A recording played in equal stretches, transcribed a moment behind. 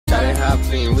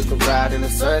ride in the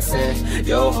sunset.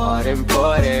 Your heart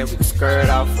important, we can skirt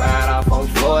off, ride off on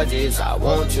 4Gs. I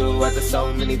want you after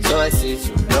so many choices,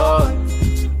 you know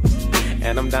it.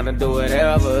 And I'm down to do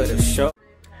whatever to show.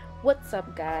 What's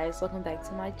up, guys? Welcome back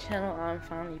to my channel. I'm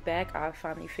finally back. I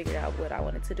finally figured out what I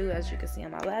wanted to do, as you can see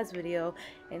in my last video.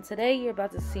 And today you're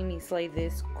about to see me slay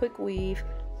this quick weave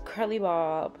curly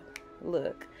bob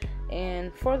look.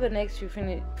 And for the next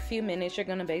few minutes, you're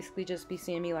gonna basically just be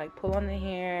seeing me like pull on the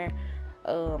hair,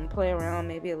 play around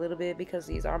maybe a little bit, because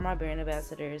these are my brand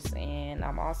ambassadors, and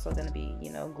I'm also gonna be,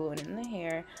 you know, gluing in the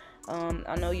hair.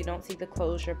 I know you don't see the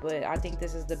closure, but I think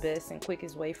this is the best and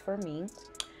quickest way for me.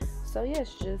 So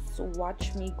yes, just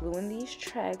watch me gluing these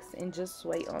tracks and just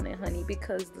wait on it, honey,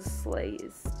 because the slay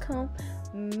is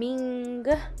coming.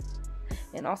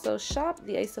 And also shop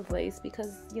the Ace of Lace,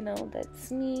 because, you know,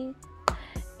 that's me.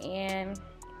 And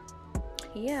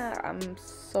yeah, I'm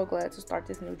so glad to start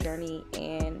this new journey.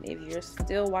 And if you're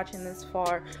still watching this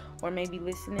far, or maybe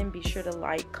listening, be sure to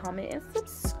like, comment, and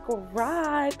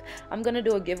subscribe. I'm gonna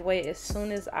do a giveaway as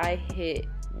soon as I hit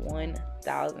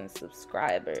 1,000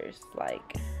 subscribers.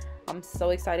 Like, I'm so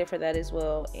excited for that as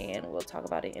well, and we'll talk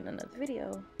about it in another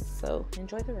video. So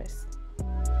enjoy the rest.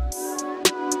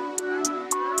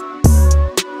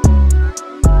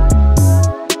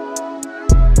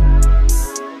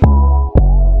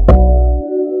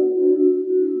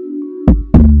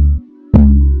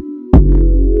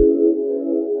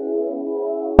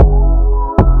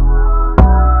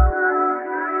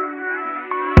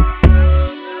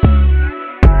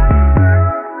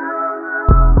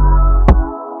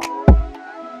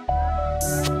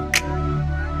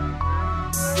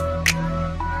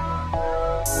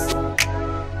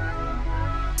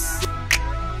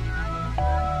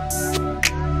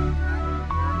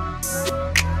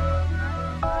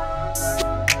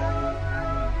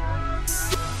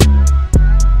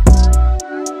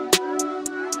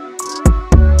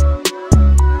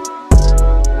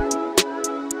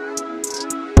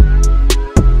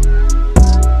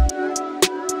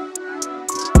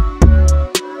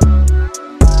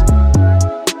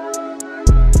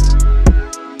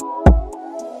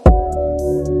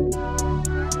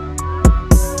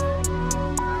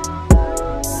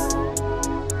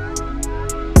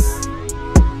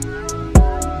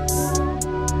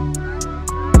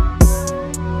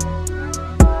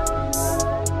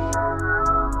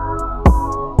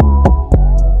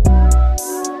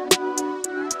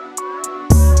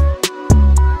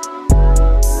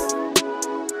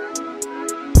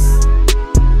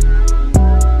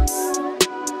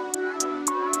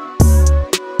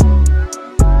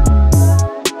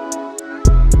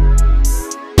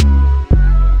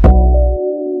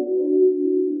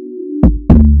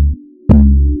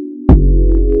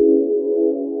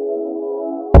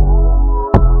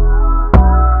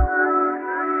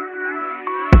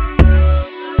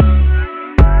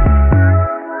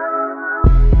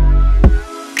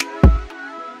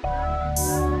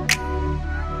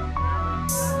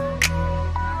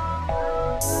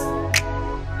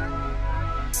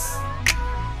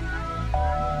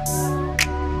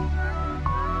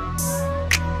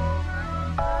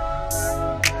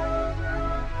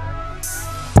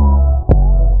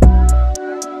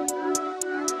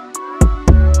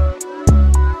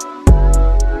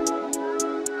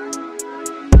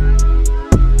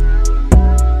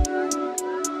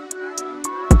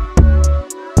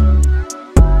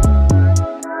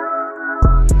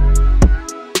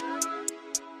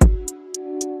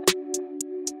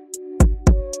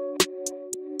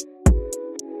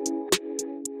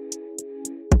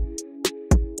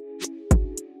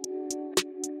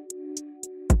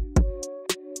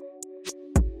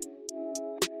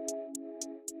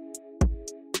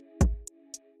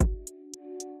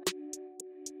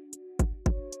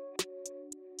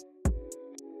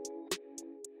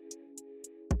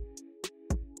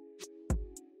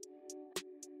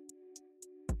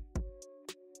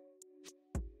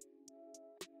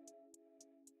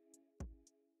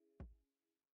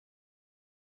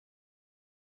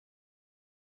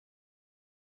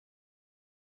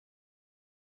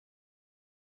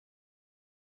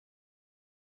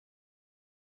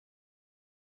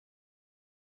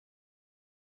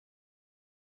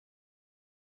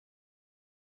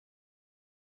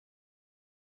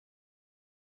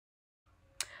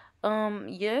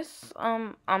 Yes,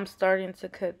 I'm starting to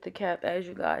cut the cap, as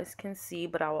you guys can see,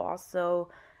 but I will also,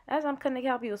 as I'm cutting the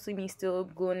cap, you'll see me still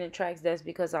gluing the tracks. That's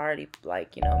because I already,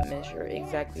 like, you know, measure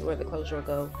exactly where the closure will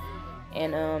go.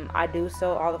 And I do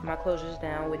sew all of my closures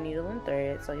down with needle and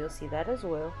thread, so you'll see that as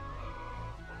well.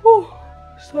 Whew,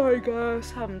 sorry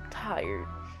guys, I'm tired.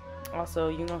 Also,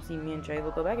 you're gonna see me and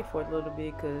Jayla go back and forth a little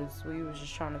bit because we was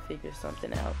just trying to figure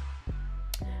something out.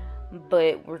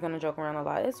 But we're gonna joke around a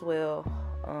lot as well.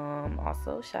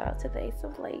 Also, shout out to the Ace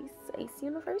of Lace, Ace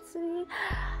University.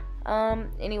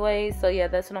 Anyway, so yeah,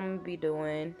 that's what I'm gonna be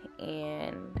doing,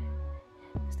 and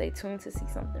stay tuned to see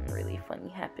something really funny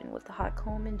happen with the Hot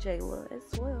Comb and Jayla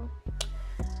as well.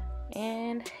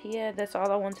 And yeah, that's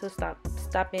all I want to step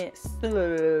in.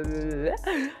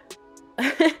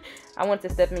 I want to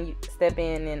step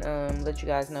in and let you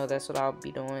guys know that's what I'll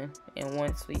be doing. And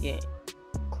once we get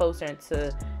closer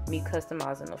to me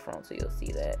customizing the front, so you'll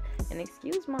see that. And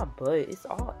excuse my butt, it's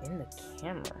all in the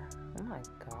camera. Oh my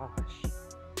gosh.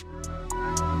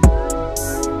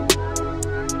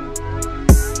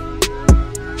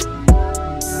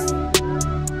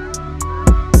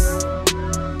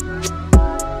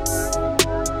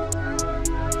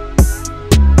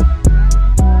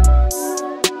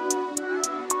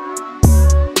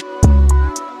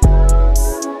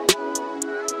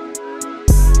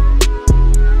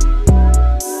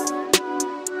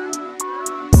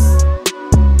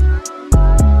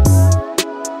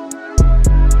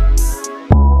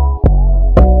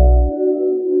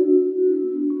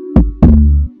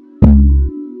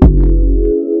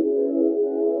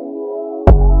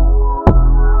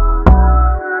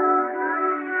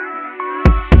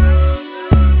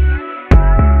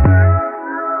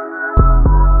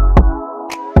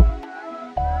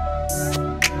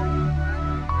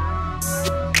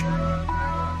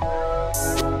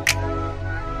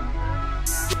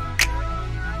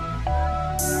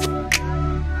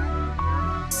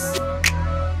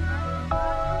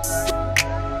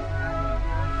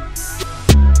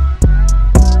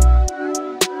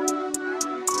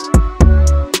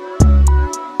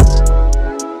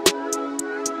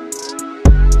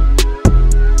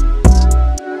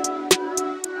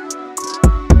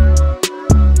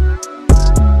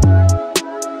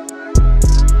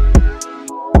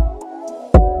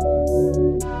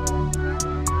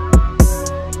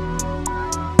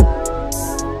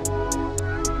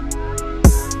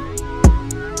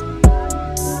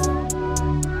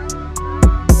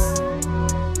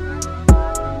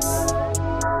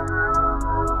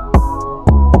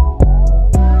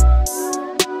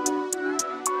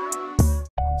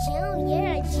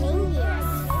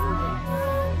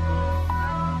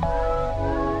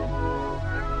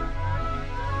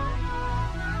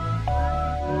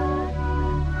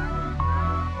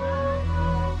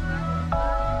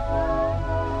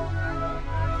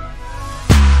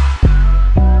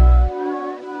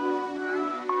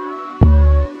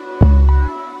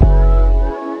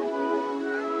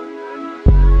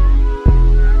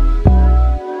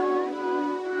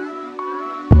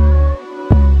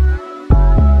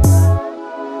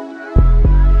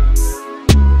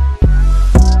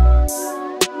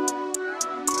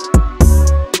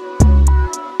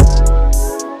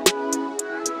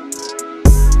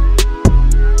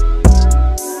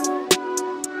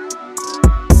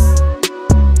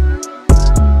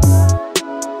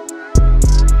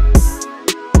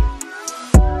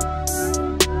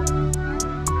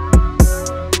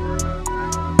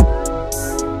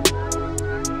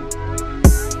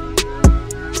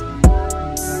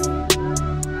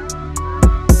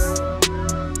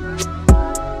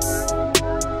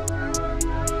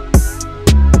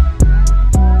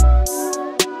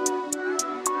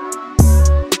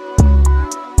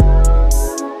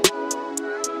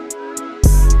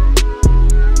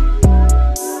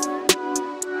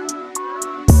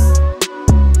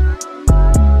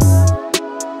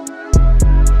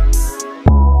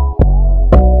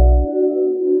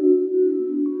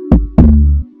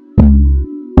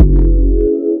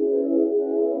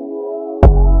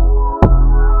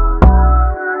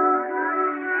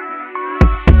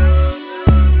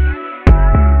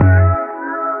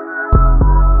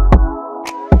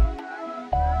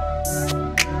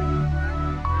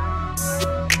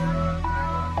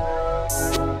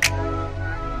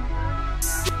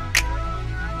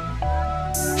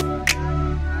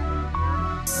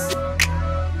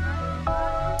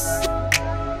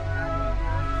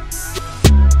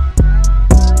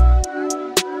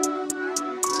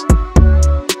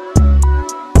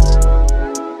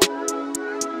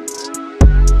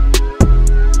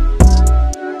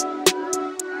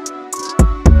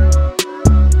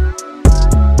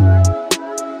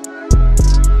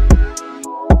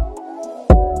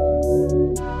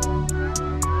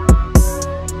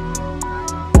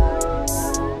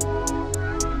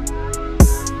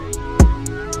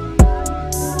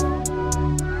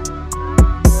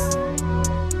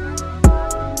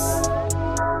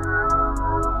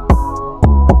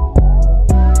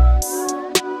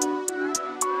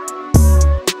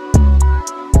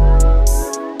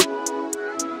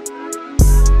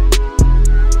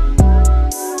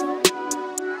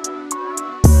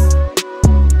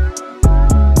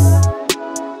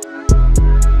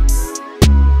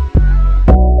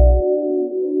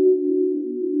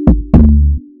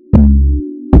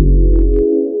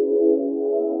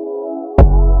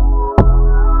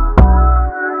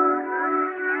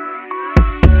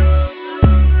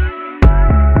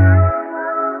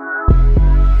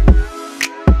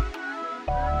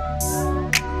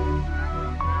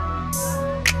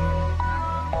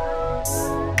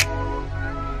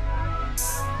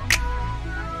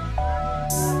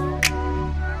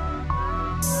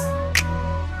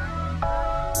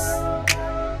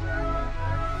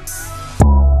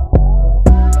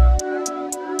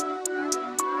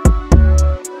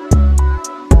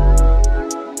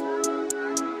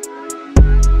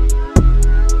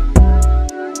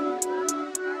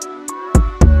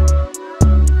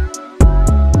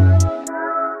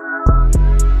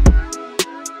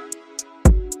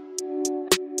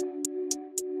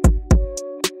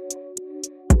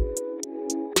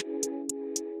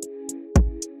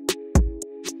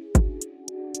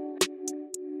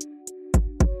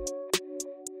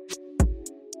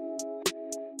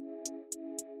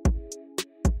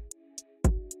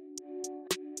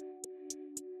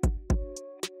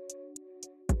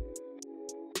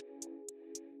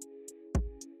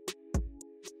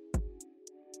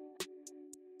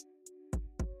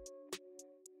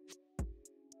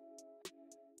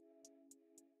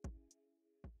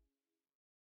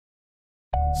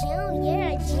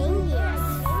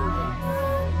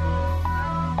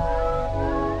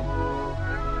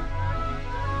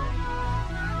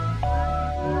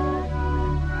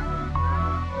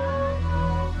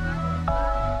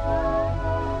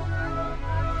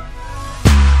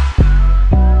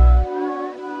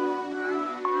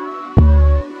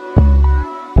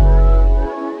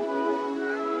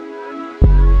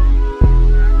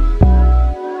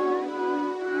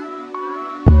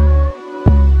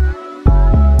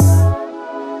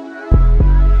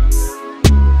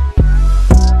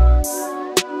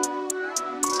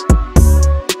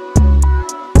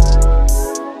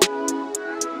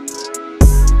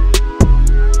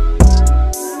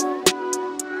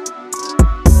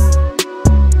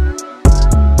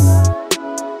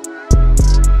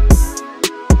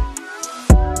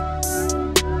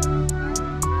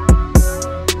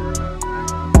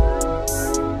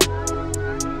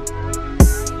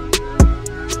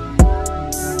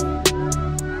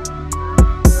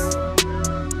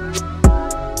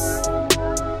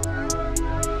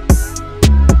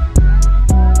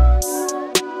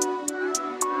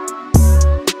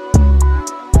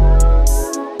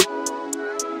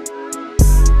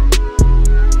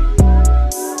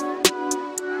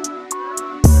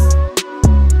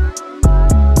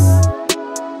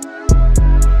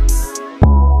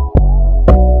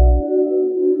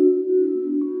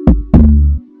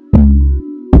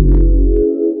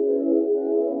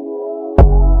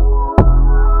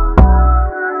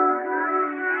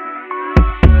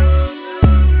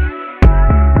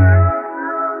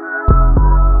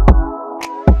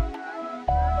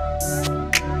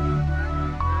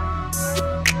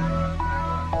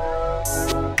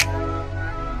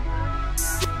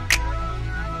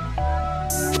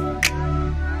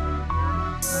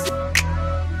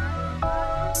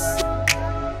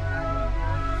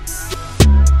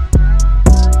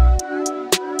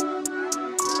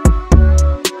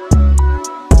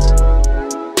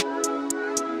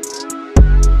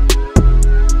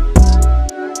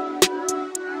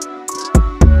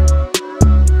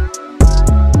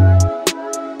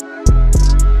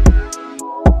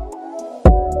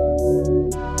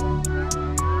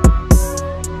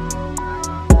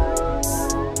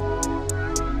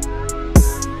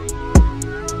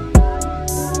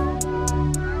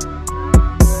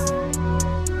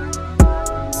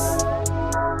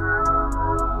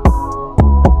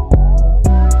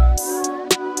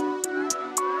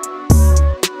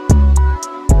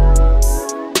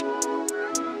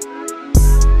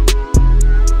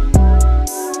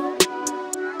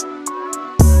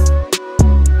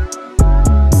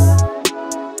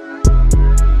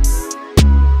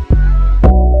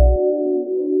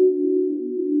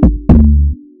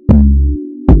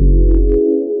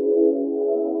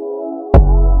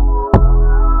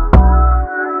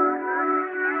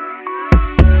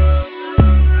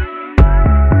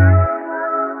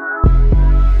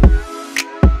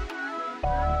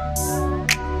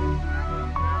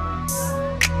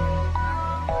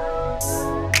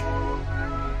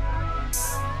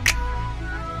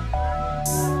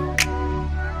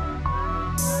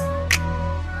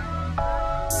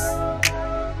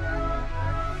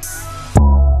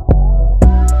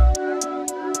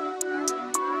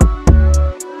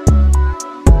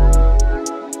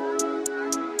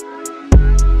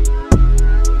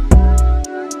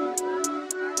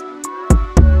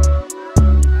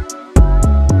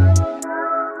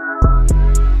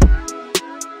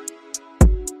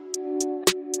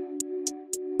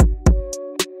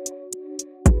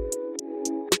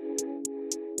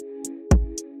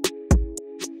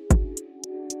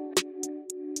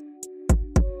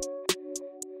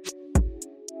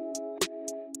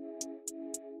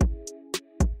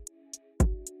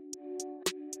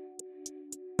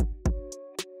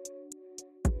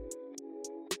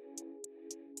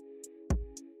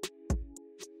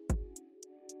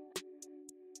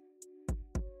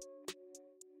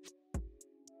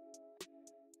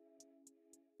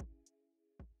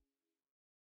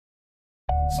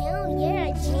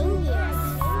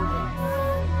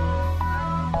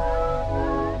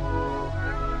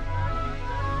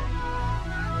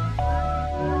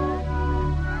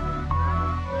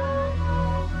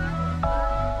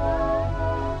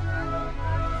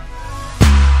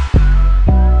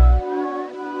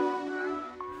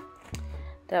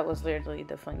 That was literally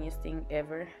the funniest thing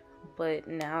ever. But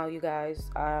now, you guys,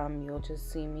 you'll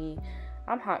just see me.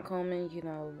 I'm hot combing, you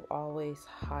know, always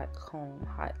hot comb.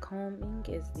 Hot combing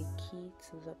is the key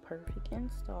to the perfect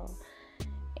install.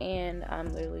 And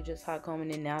I'm literally just hot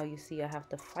combing, and now you see I have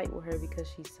to fight with her because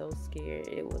she's so scared.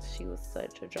 She was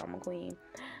such a drama queen.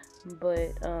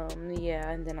 But yeah,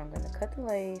 and then I'm gonna cut the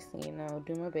lace, you know,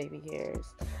 do my baby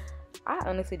hairs. I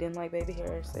honestly didn't like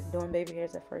doing baby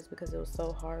hairs at first because it was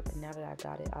so hard, but now that I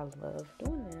got it, I love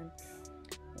doing them.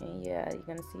 And yeah, you're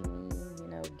gonna see me, you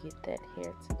know, get that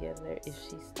hair together if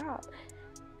she stops.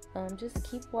 Just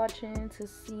keep watching to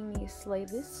see me slay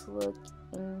this look,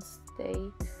 and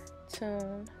stay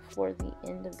tuned for the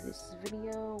end of this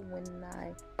video when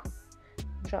I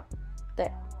drop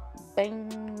that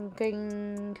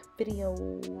banging video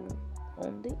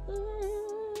on the end.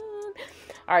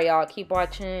 Alright, y'all, keep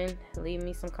watching. Leave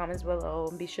me some comments below,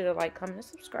 and be sure to like, comment, and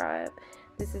subscribe.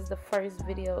 This is the first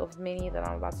video of many that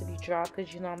I'm about to be dropped,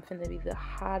 because you know I'm finna be the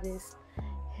hottest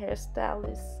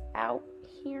hairstylist out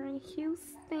here in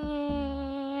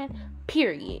Houston,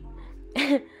 period.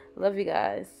 Love you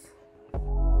guys.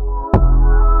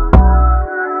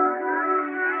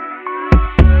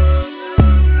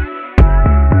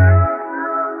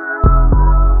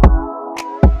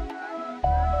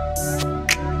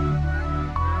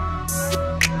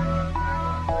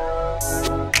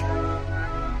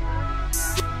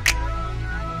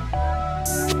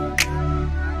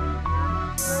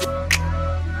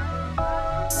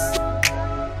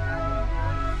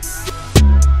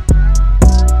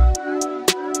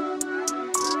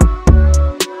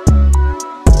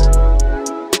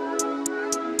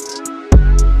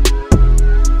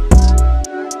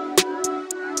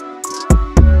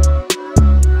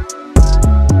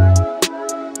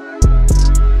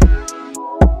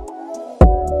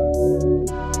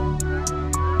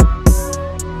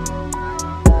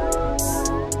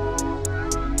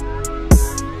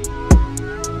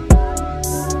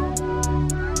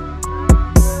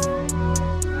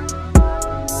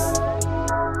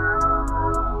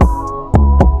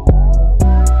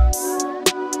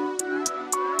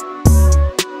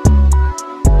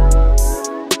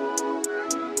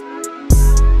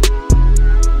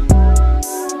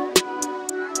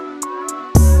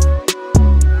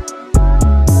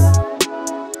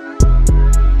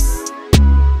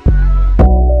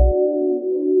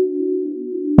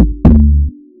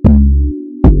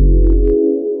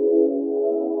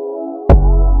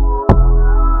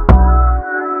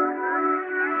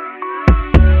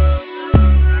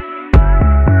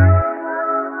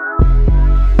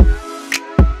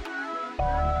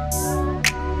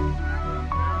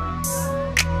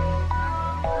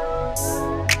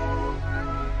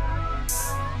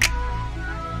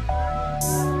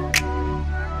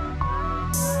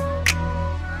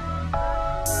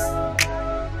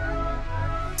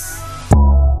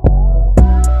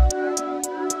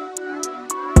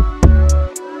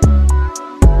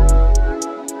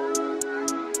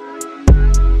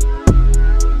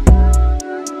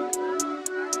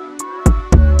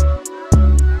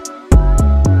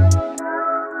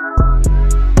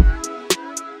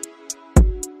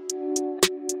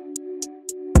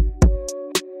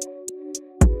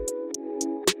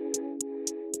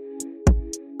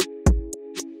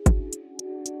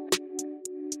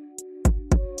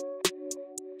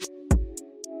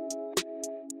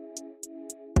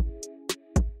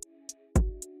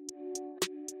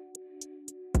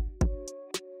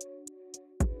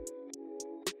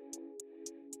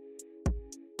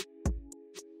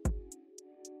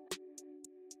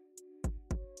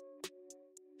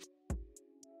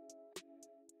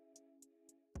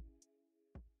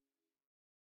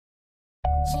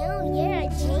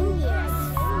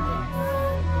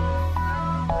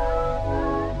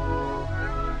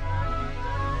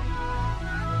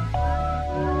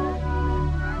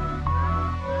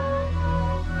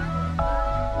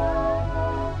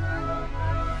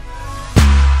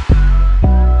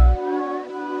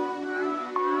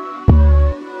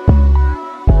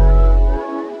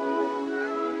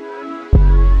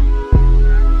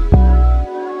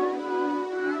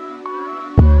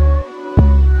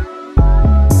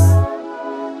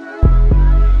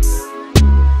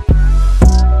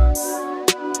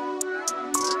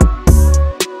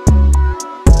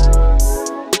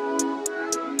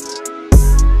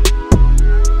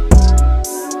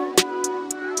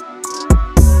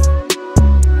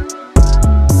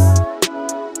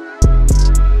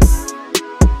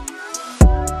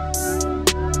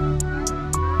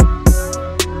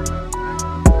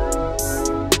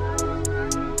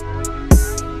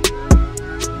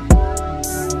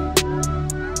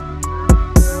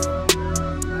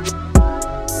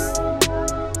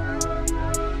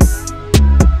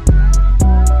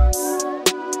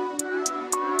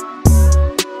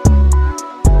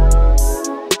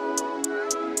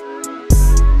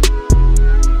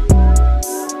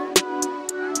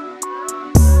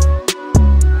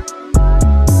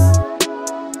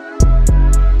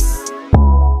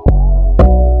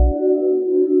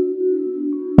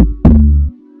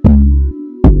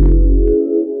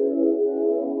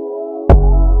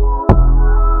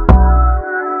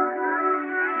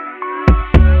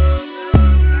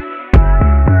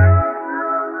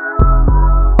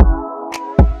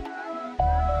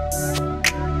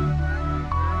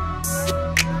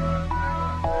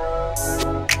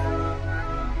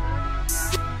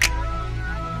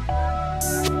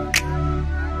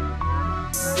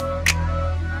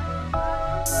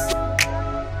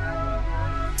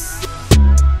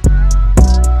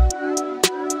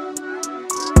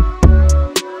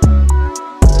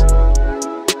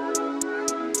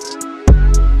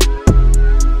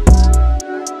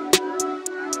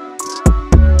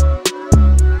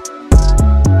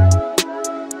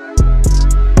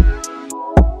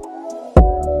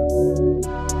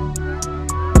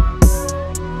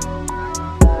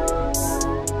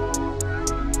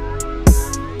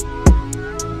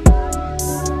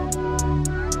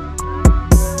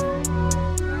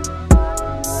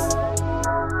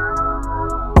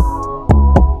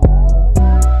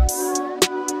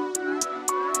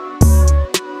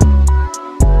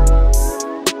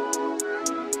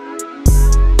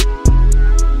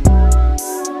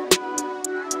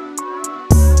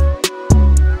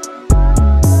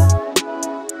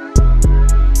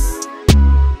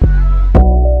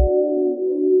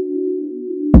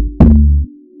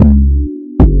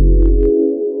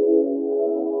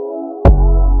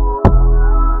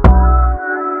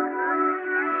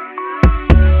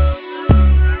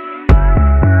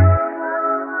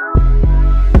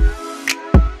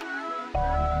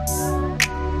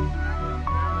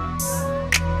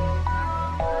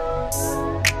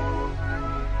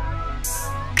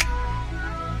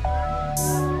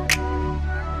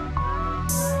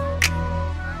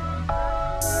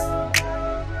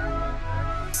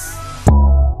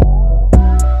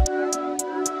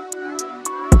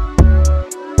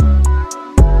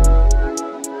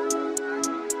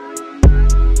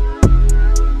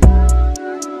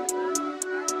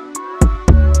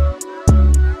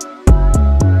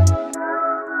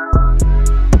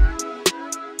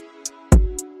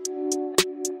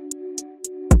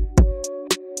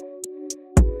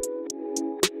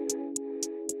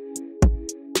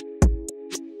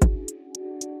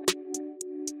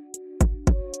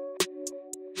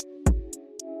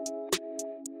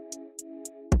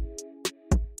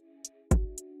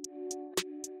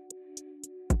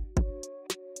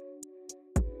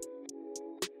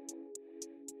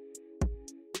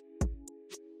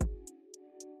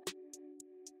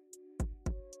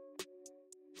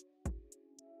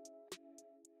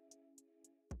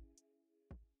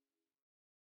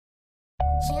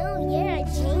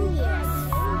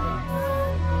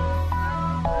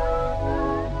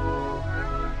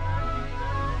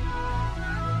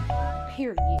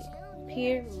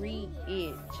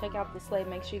 period. Check out the slay.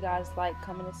 Make sure you guys like,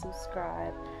 comment, and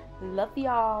subscribe. Love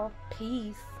y'all.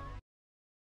 Peace.